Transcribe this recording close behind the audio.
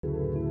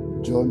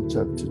John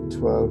chapter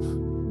 12,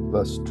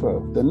 verse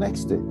 12. The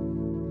next day,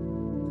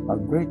 a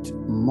great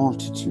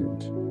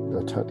multitude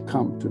that had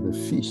come to the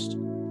feast,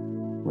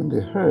 when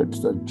they heard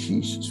that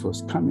Jesus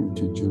was coming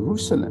to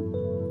Jerusalem,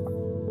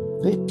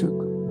 they took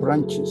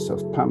branches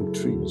of palm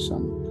trees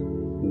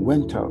and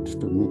went out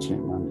to meet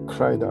him and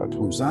cried out,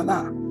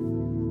 Hosanna!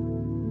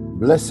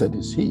 Blessed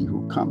is he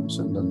who comes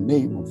in the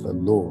name of the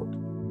Lord,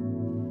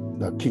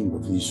 the King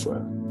of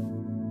Israel.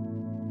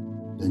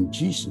 Then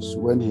Jesus,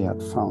 when he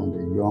had found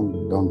a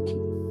young donkey,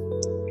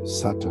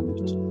 sat on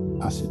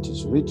it, as it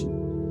is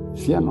written,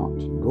 Fear not,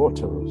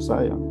 daughter of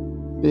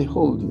Zion,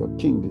 behold, your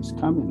king is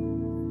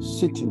coming,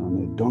 sitting on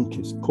a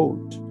donkey's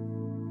colt.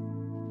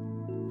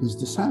 His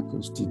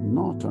disciples did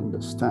not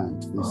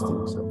understand these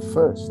things at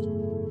first,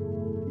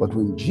 but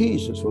when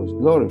Jesus was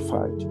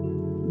glorified,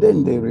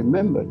 then they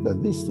remembered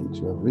that these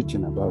things were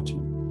written about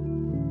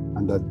him,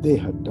 and that they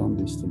had done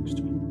these things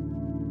to him.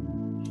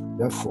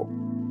 Therefore,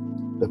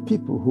 the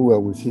people who were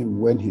with him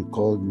when he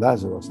called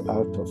Lazarus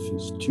out of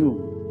his tomb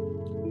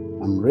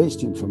and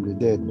raised him from the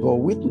dead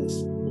bore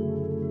witness.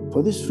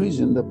 For this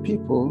reason, the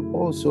people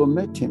also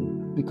met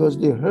him, because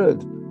they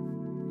heard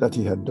that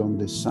he had done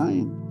this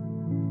sign.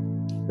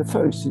 The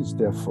Pharisees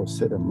therefore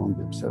said among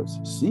themselves,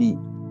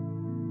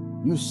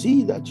 You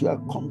see that you are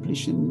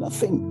accomplishing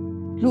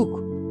nothing.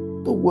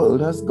 Look, the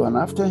world has gone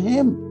after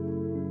him.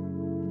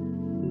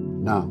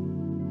 Now,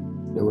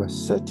 there were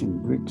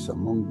certain Greeks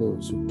among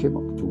those who came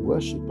up to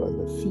worship at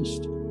the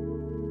feast.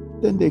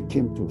 Then they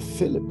came to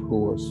Philip,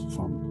 who was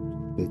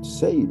from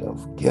Bethsaida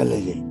of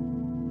Galilee,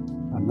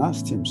 and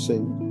asked him,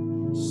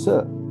 saying,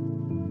 Sir,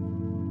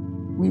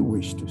 we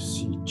wish to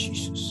see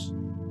Jesus.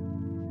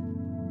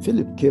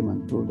 Philip came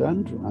and told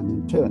Andrew, and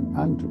in turn,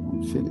 Andrew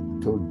and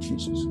Philip told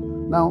Jesus.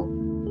 Now,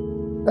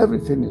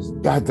 everything is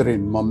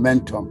gathering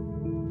momentum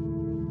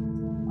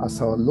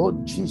as our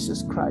Lord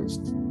Jesus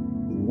Christ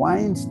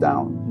winds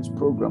down his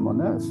program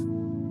on earth.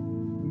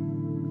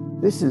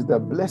 This is the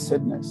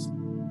blessedness.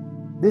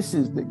 This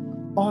is the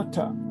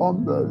utter,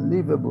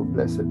 unbelievable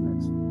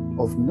blessedness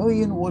of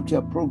knowing what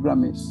your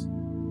program is,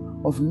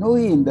 of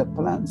knowing the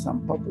plans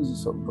and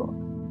purposes of God,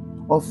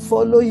 of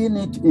following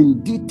it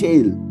in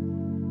detail.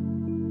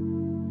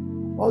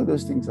 All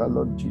those things our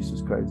Lord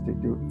Jesus Christ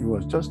did, it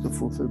was just to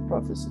fulfill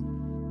prophecy.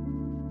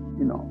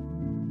 He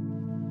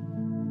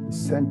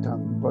sent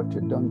and brought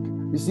a donkey.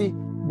 You see,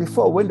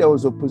 before, when there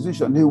was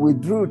opposition, he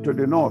withdrew to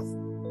the north.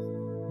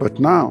 But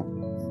now,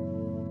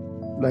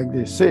 like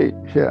they say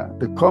here,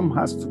 the come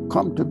has to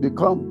come to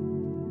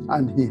become,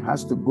 and he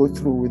has to go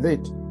through with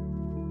it.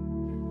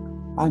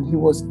 And he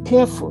was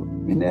careful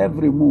in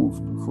every move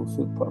to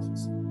fulfill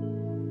prophecy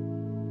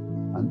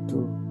and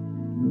to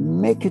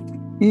make it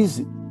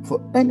easy for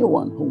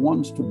anyone who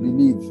wants to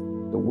believe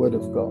the word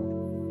of God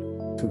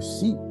to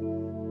see,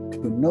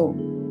 to know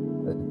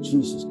that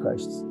Jesus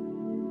Christ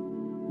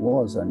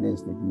was and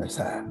is the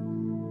Messiah.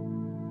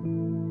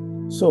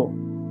 So,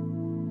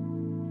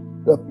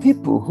 the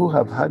people who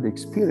have had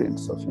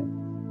experience of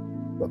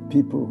him, the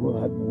people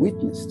who had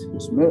witnessed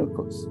his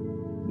miracles,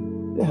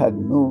 they had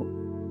no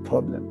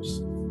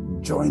problems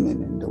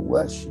joining in the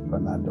worship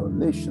and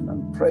adoration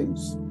and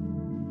praise.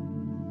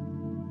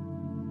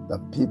 The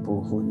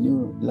people who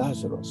knew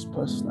Lazarus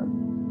personally.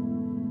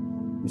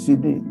 You see,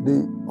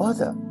 the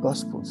other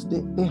Gospels,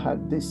 they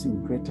had this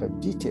in greater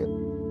detail.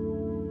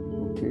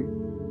 Okay?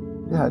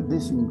 They had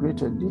this in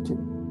greater detail.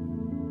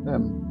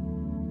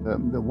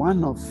 The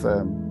one of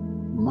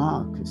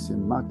Mark is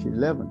in Mark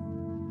 11,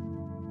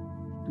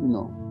 and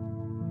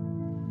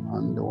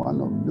the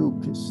one of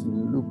Luke is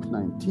in Luke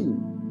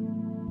 19.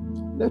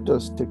 Let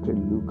us take a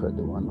look at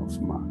the one of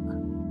Mark.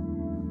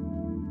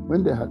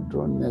 When they had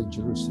drawn near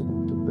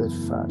Jerusalem to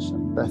Bethphage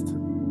and Bethany,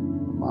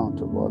 the Mount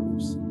of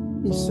Olives,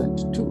 he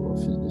sent two of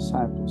his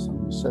disciples,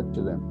 and he said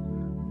to them,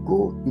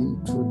 Go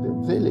into the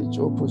village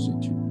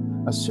opposite you.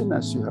 As soon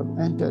as you have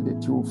entered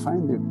it, you will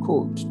find a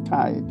colt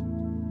tied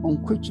on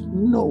which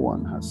no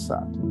one has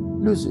sat.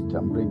 Loose it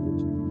and bring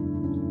it.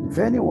 If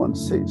anyone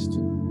says to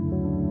you,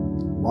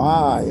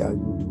 Why are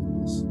you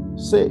doing this?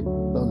 Say, The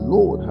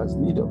Lord has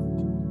need of it,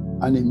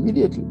 and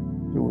immediately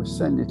he will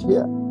send it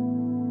here.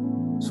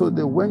 So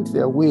they went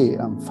their way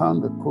and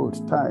found the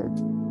colt tied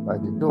by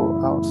the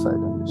door outside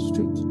on the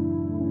street.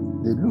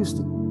 They loosed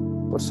it.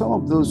 But some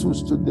of those who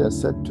stood there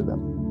said to them,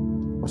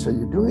 What are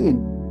you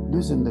doing,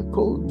 loosing the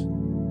colt?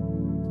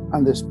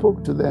 And they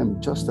spoke to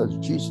them just as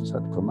Jesus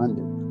had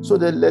commanded. So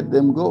they let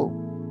them go.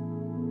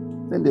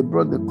 Then they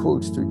brought the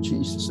colt to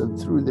Jesus and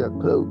threw their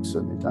cloaks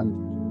on it, and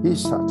he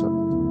sat on it.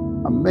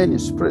 And many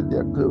spread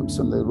their cloaks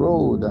on the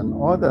road, and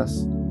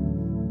others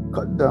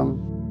cut down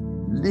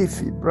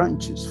leafy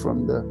branches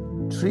from the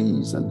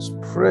trees and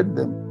spread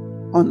them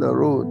on the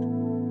road.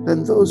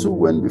 Then those who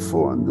went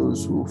before and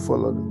those who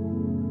followed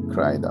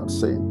cried out,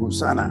 saying,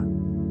 Hosanna!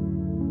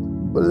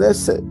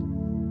 Blessed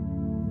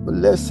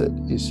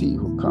is he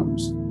who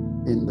comes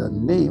in the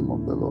name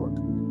of the Lord.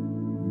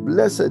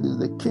 Blessed is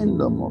the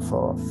kingdom of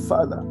our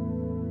father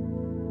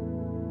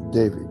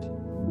David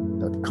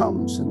that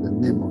comes in the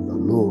name of the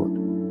Lord.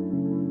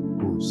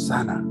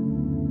 Hosanna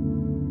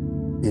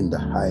in the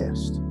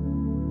highest.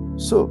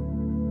 So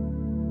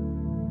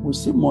we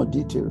see more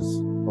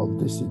details of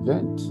this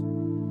event,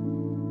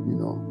 you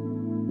know,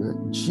 where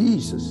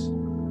Jesus,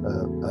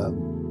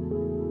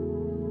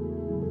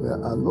 where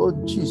our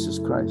Lord Jesus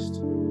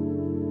Christ,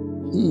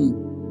 he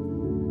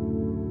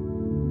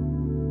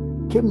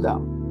came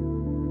down.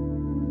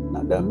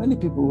 Now, there are many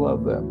people who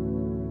have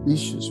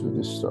issues with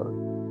this story.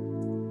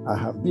 I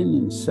have been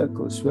in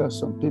circles where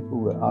some people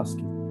were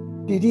asking,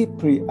 did he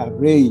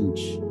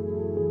pre-arrange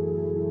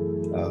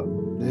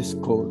this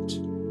cult?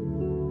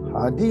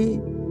 Had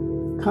he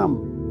come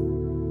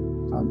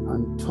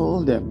and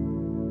told them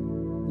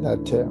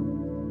that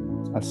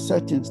at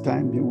certain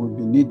time he would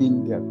be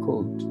needing their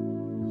cult?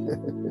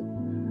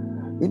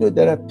 You know,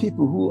 there are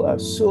people who are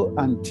so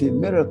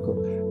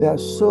anti-miracle, they are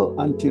so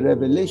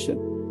anti-revelation,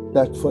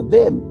 that for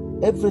them,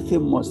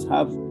 everything must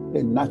have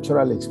a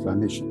natural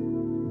explanation.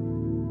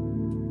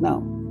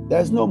 Now,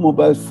 there's no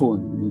mobile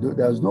phone.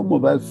 There was no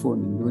mobile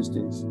phone in those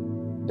days.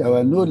 There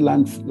were no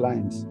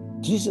landlines.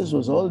 Jesus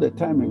was all the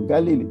time in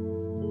Galilee.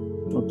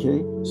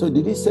 Okay, so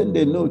did he send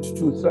a note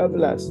to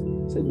travelers?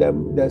 Say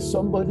there's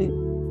somebody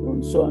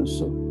on so and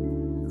so?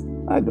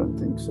 I don't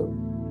think so.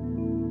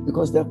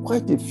 Because there are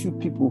quite a few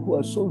people who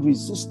are so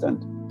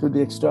resistant to the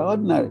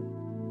extraordinary.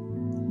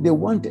 They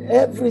want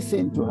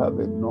everything to have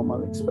a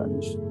normal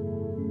explanation.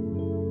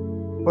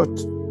 But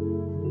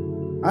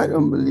I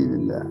don't believe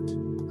in that.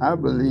 I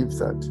believe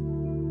that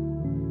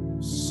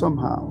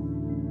somehow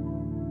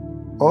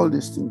all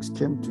these things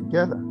came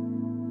together,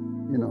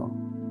 you know,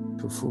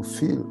 to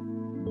fulfill.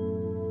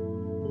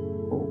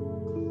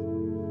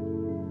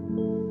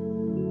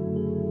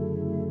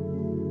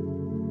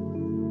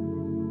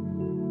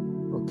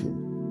 Okay.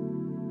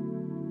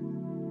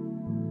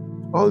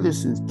 All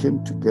these things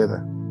came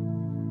together,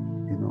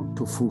 you know,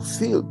 to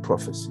fulfill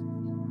prophecy,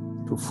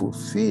 to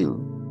fulfill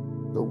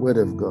the word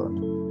of God,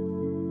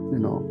 you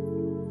know.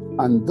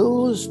 And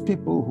those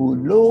people who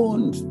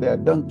loaned their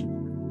donkey,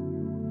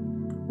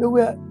 they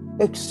were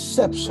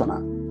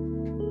exceptional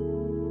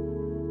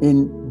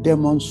in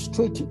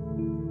demonstrating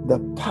the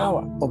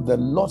power of the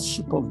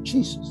Lordship of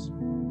Jesus.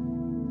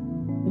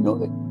 You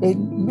know,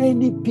 and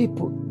many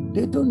people,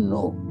 they don't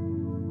know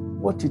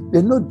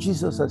they know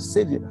Jesus as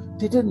Savior.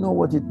 They don't know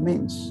what it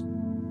means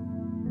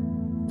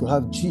to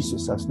have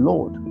Jesus as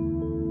Lord.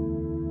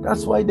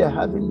 That's why they're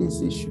having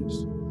these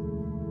issues,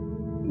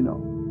 you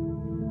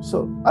know.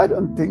 So I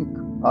don't think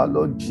our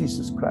Lord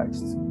Jesus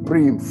Christ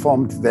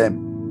pre-informed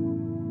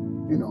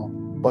them, you know.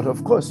 But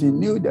of course, he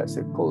knew there's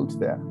a cult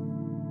there.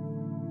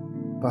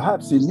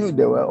 Perhaps he knew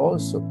there were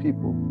also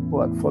people who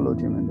had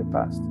followed him in the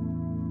past.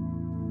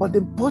 But the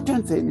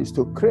important thing is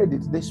to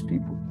credit these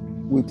people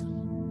with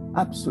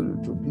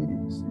absolute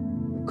obedience.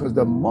 Because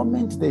the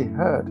moment they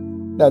heard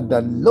that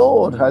the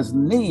Lord has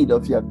need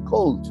of your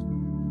cult,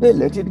 they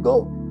let it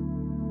go.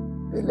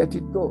 They let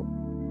it go.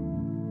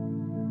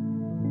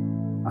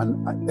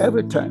 And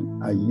every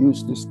time I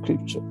use this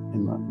scripture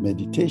in my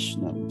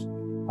meditation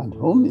and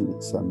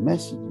homilies and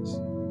messages,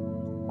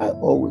 I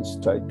always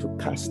try to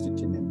cast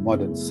it in a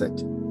modern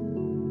setting.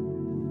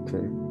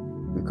 Okay?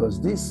 Because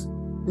these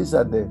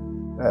are the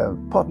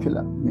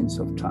popular means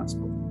of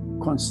transport.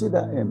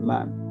 Consider a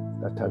man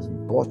that has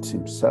bought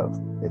himself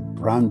a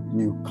brand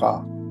new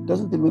car.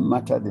 Doesn't even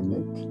matter the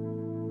make,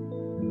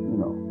 you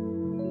know.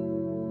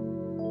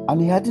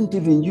 And he hadn't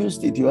even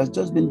used it. He has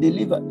just been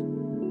delivered.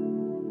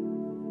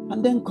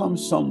 And then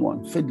comes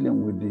someone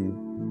fiddling with the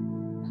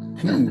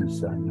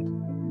keys and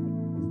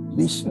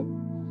ignition.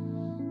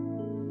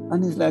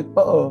 And he's like,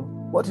 uh-oh,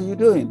 what are you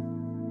doing?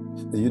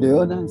 Are you the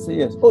owner? And say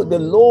yes. Oh, the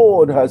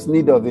Lord has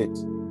need of it.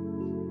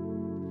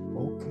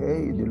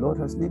 Okay, the Lord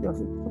has need of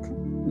it. Okay,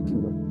 we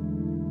can go.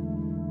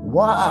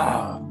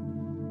 Wow.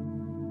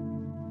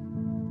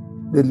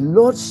 The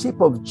Lordship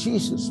of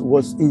Jesus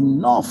was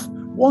enough.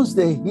 Once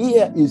they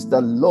hear is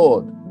the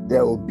Lord,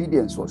 their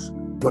obedience was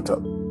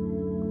total.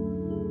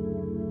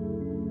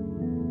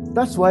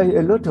 That's why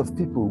a lot of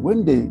people,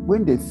 when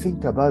they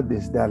think about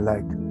this, they're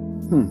like,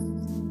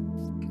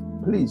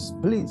 please,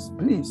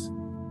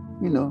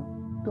 you know,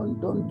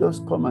 don't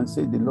just come and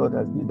say the Lord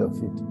has need of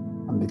it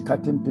and be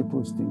cutting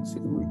people's things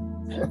away.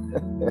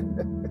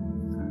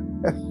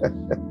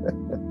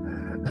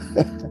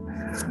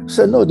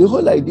 So no, the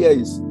whole idea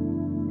is,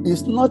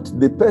 it's not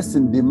the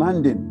person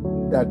demanding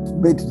that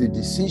made the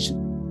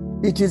decision.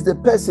 It is the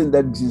person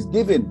that is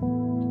given.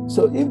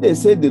 So if they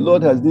say the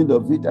Lord has need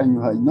of it and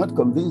you are not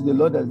convinced the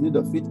Lord has need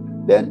of it,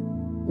 then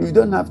you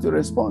don't have to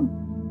respond.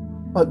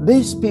 But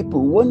these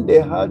people, when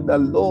they heard the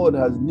Lord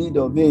has need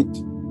of it,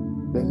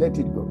 they let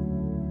it go.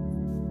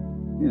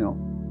 You know,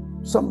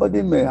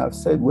 somebody may have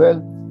said,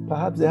 well,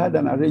 perhaps they had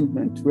an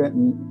arrangement where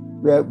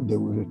they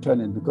will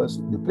return it,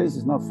 because the place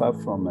is not far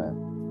from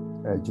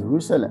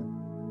Jerusalem.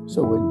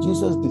 So when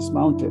Jesus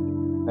dismounted,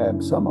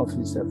 some of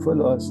his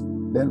followers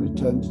then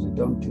returned the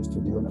donkeys to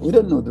the owner. We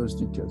don't know those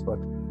details, but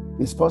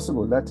it's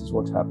possible that is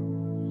what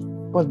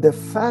happened. But the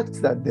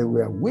fact that they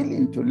were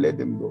willing to let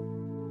them go,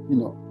 you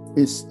know,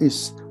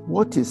 is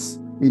what is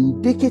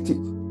indicative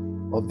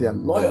of their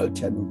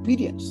loyalty and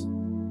obedience,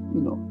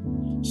 you know.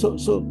 So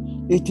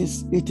it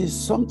is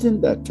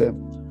something that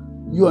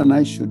you and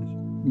I should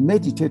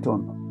meditate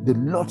on, the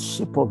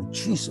lordship of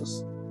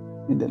Jesus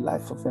in the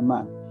life of a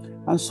man.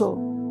 And so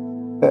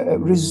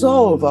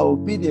resolve our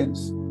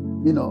obedience,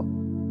 in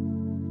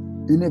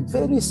a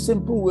very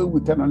simple way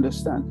we can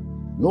understand.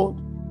 Lord,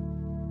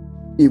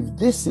 if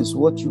this is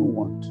what you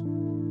want,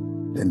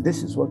 then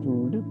this is what we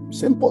will do.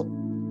 Simple.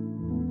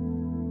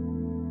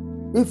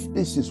 If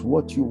this is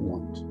what you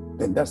want,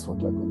 then that's what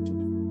we're going to do.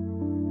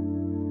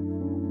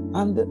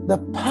 And the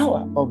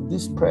power of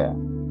this prayer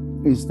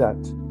is that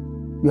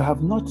you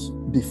have not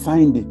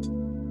defined it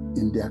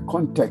in their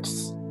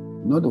context.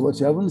 In other words,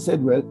 you haven't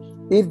said, well,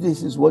 if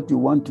this is what you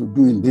want to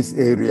do in this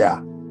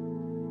area,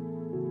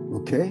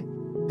 okay,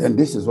 then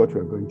this is what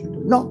we're going to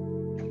do. No.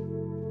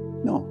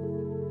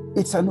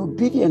 It's an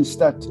obedience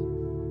that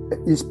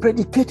is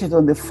predicated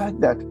on the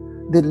fact that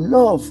the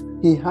love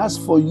he has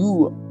for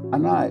you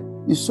and I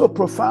is so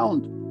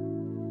profound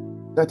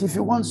that if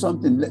you want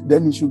something,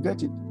 then he should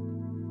get it.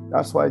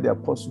 That's why the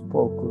Apostle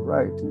Paul could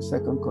write in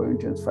 2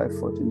 Corinthians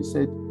 5:14, he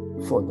said,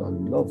 for the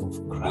love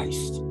of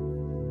Christ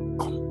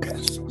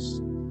compels us.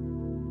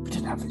 We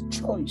didn't have a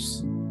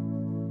choice.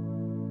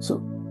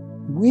 So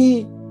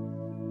we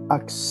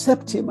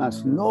accept him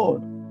as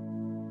Lord,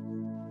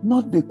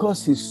 not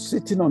because he's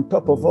sitting on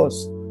top of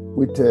us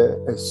with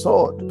a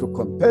sword to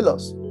compel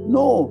us.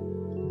 No,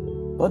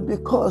 but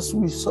because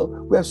we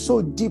are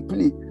so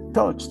deeply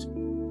touched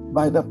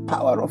by the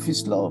power of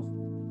his love,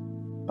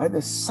 by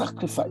the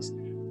sacrifice,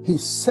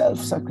 his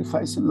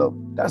self-sacrificing love.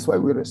 That's why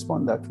we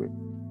respond that way.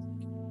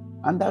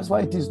 And that's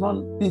why it is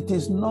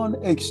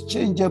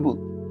non-exchangeable.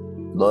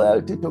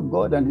 Loyalty to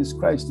God and his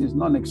Christ is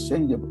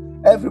non-exchangeable.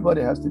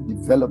 Everybody has to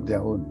develop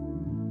their own.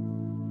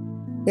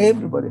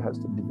 Everybody has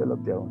to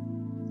develop their own.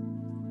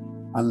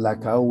 And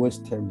like I always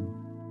tell you,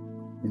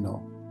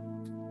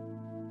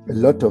 a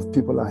lot of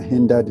people are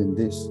hindered in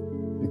this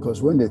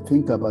because when they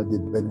think about the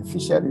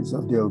beneficiaries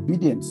of their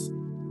obedience,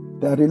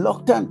 they're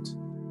reluctant.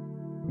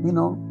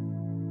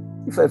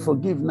 If I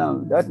forgive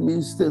now, that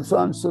means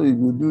so-and-so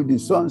will do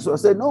this, so-and-so. I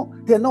say, no,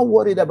 they're not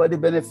worried about the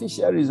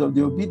beneficiaries of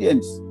the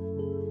obedience.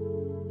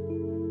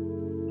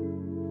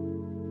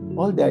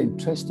 All they're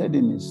interested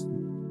in is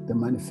the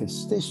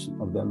manifestation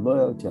of their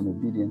loyalty and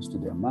obedience to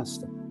their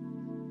master.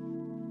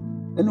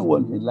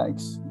 Anyone he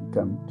likes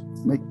can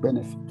make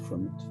benefit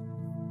from it.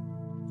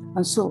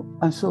 And so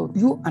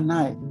you and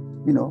I,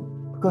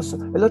 because a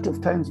lot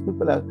of times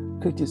people are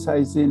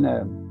criticizing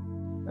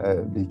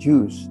the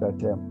Jews that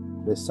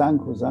they sang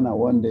Hosanna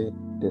one day,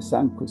 they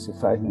sang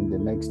Crucify him the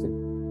next day.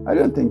 I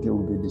don't think it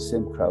will be the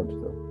same crowd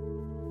though.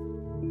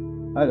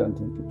 I don't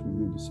think it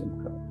will be the same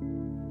crowd.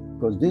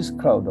 Because this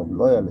crowd of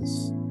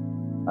loyalists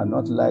are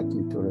not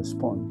likely to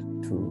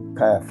respond to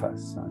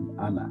Caiaphas and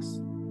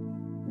Annas,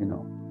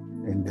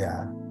 in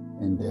their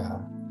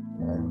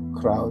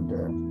crowd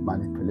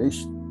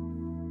manipulation,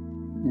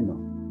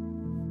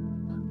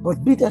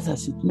 But be that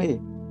as it may,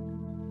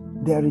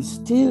 there is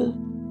still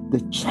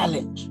the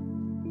challenge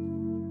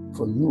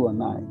for you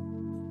and I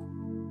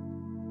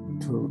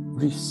to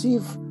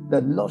receive the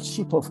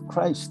lordship of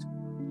Christ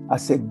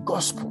as a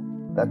gospel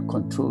that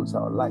controls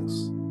our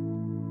lives.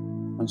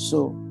 And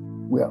so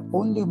we are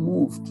only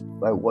moved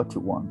by what he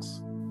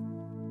wants.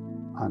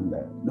 And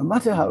no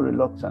matter how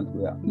reluctant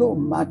we are, no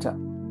matter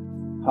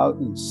how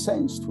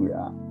incensed we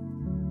are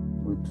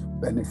with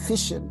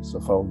beneficiaries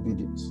of our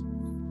obedience,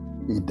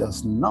 it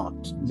does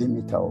not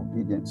limit our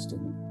obedience to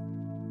him.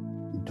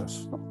 It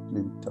does not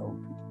limit our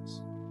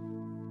obedience.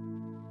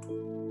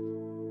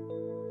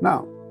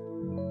 Now,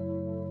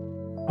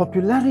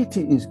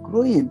 popularity is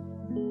growing,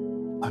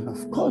 and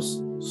of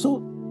course,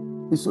 so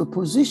is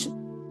opposition.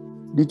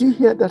 Did you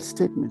hear that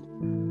statement?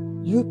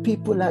 You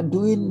people are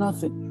doing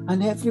nothing,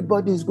 and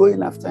everybody is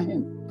going after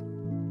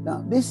him.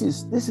 Now, this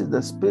is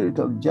the spirit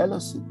of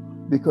jealousy,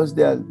 because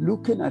they are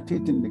looking at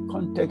it in the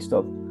context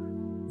of,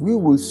 we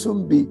will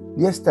soon be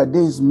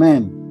yesterday's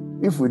men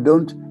if we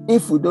don't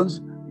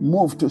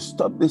move to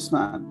stop this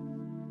man.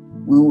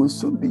 We will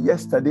soon be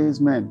yesterday's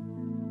men,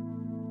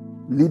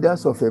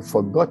 leaders of a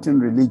forgotten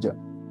religion.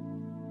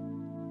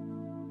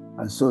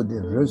 And so they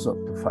rose up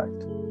to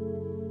fight.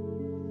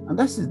 And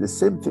that is the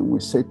same thing we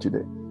say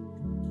today.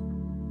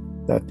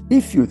 That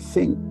if you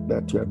think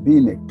that you are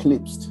being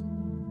eclipsed,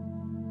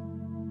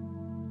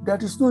 there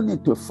is no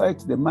need to fight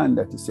the man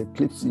that is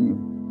eclipsing you.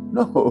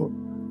 No,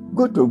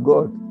 go to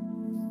God,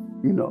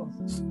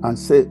 and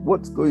say,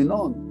 what's going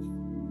on?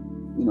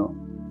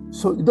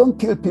 So you don't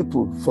kill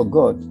people for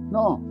God.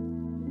 No.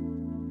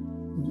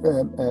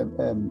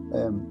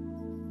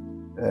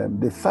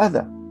 The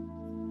father,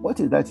 what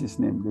is that his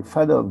name? The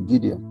father of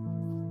Gideon.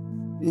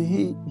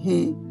 He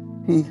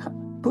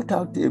put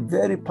out a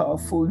very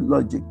powerful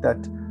logic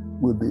that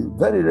will be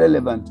very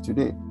relevant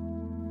today.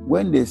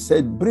 When they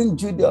said, bring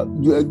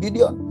Gideon,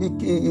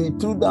 he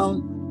threw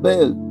down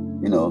Baal,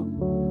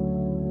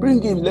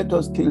 bring him, let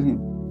us kill him.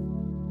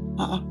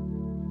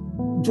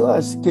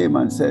 Joash came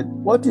and said,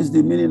 what is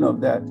the meaning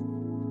of that?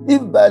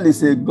 If Baal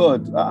is a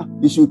god,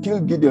 he should kill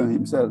Gideon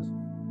himself.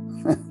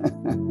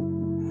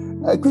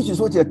 Which is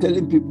what you're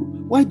telling people.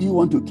 Why do you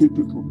want to kill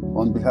people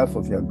on behalf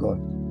of your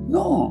God?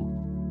 No.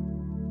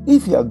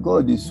 If your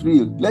God is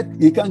real,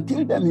 he can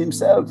kill them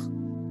himself.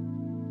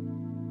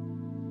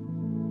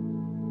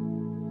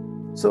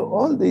 So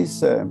all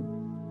these,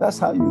 that's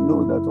how you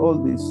know that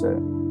all these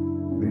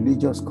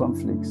religious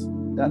conflicts,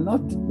 they're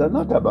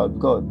not about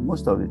God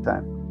most of the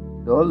time.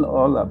 They're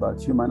all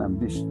about human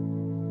ambition,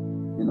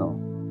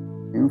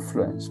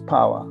 influence,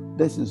 power.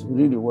 This is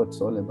really what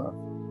it's all about.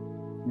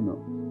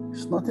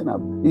 It's nothing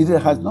about,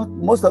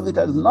 most of it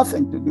has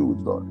nothing to do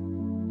with God.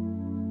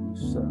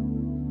 It's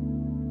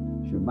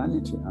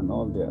humanity and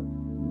all their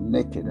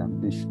naked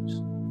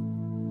ambitions.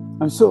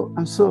 And so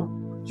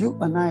you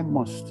and I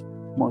must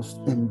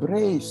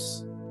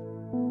embrace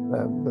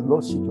the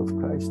Lordship of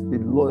Christ, be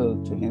loyal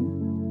to him,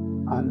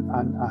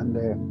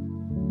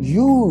 and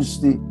use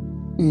the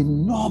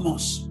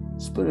enormous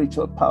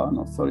spiritual power and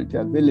authority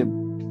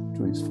available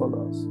to his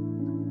followers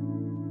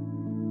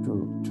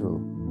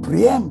to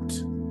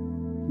preempt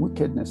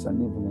wickedness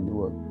and evil in the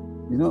world.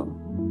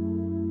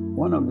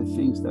 One of the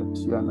things that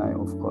you and I,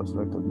 of course,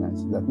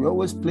 recognize is that we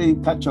always play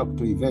catch up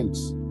to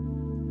events,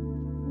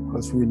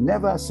 because we're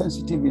never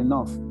sensitive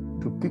enough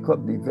to pick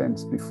up the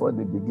events before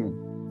they begin.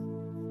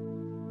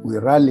 We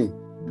rally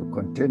to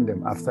contain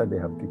them after they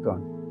have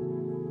begun.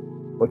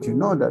 But you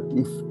know that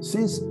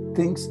since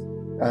things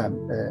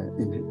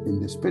in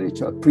the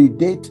spiritual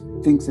predate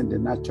things in the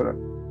natural,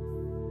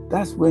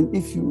 that's when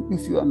if you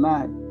and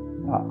I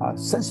are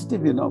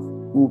sensitive enough,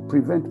 will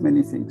prevent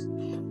many things.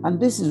 And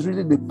this is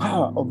really the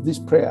power of these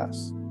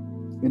prayers,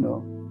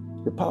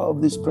 the power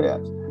of these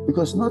prayers,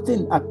 because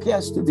nothing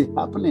appears to be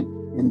happening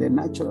in the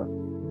natural,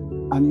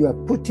 and you are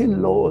putting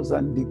laws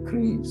and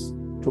decrees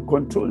to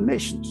control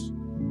nations,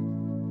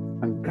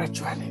 and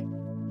gradually,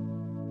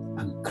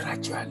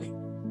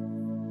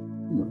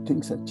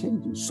 things are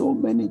changing. So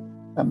many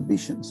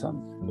ambitions,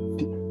 and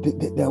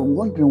they're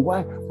wondering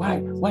why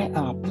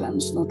are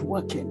plans not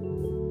working?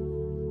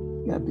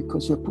 Yeah,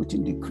 because you're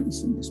putting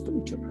decrees in the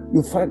spiritual.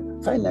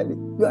 Finally,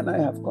 you and I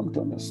have come to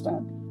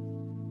understand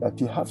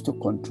that you have to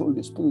control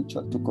the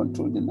spiritual to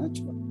control the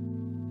natural.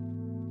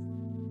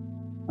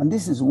 And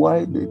this is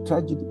why the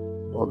tragedy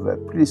of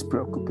this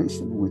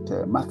preoccupation with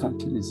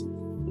mercantilism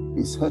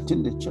is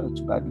hurting the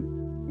church badly,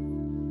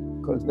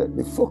 because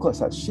the focus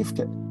has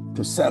shifted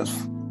to self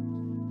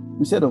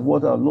instead of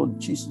what our Lord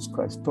Jesus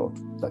Christ taught,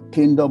 the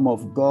kingdom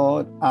of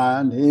God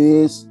and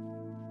his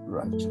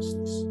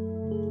righteousness.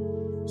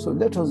 So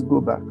let us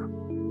go back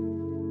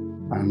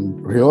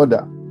and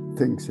reorder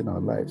things in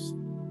our lives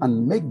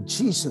and make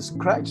Jesus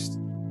Christ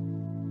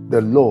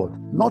the Lord,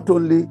 not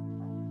only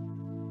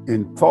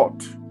in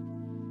thought,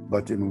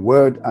 but in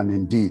word and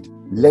in deed.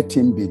 Let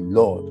him be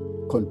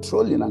Lord,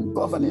 controlling and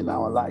governing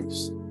our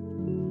lives.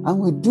 And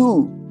we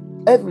do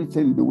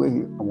everything the way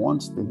he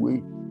wants, the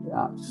way he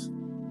asks.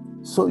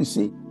 So you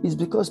see, it's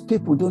because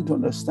people don't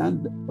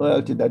understand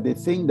loyalty that they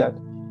think that,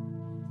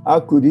 how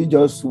could he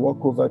just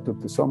walk over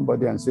to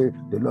somebody and say,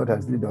 the Lord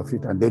has need of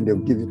it, and then they'll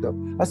give it up?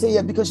 I say,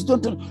 yeah, because you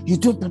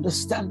don't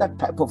understand that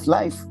type of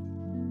life.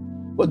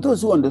 But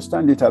those who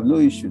understand it have no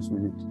issues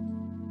with it.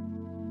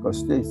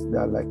 Because they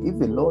are like, if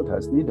the Lord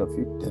has need of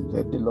it, then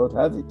let the Lord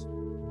have it.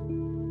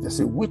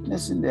 There's a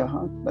witness in their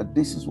heart that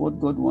this is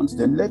what God wants,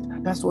 then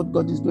that's what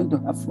God is going to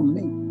have from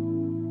me.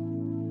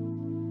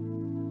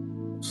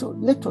 So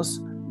let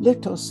us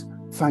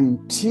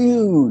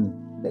fine-tune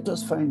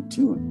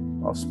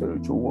our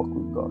spiritual walk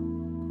with God,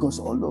 because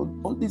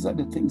all these are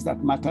the things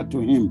that matter to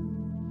him.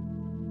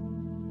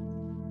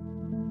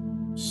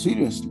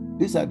 Seriously,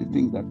 these are the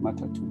things that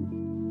matter to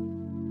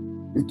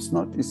him. It's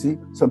not, you see,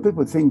 some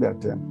people think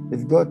that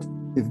if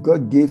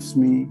God gives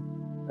me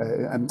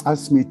and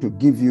asks me to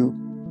give you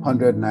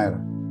 100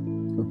 naira,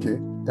 okay,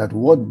 that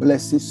what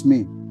blesses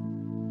me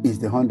is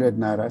the 100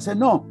 naira. I said,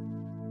 no,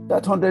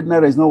 that 100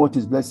 naira is not what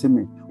is blessing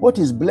me. What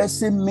is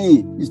blessing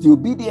me is the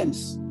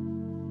obedience.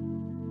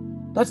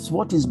 That's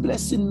what is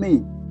blessing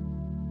me.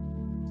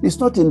 It's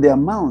not in the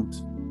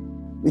amount.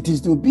 It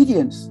is the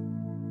obedience.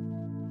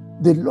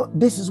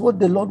 This is what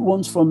the Lord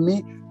wants from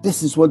me.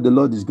 This is what the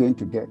Lord is going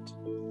to get.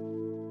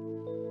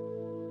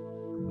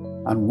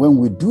 And when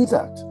we do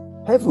that,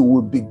 heaven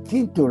will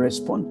begin to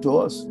respond to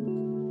us,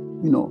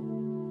 in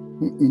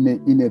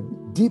a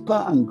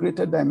deeper and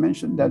greater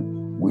dimension that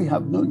we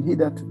have known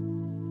hitherto.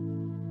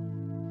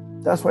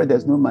 That's why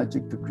there's no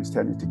magic to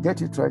Christianity.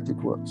 Get it right, it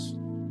works.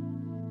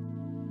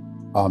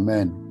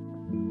 Amen.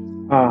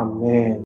 Amen.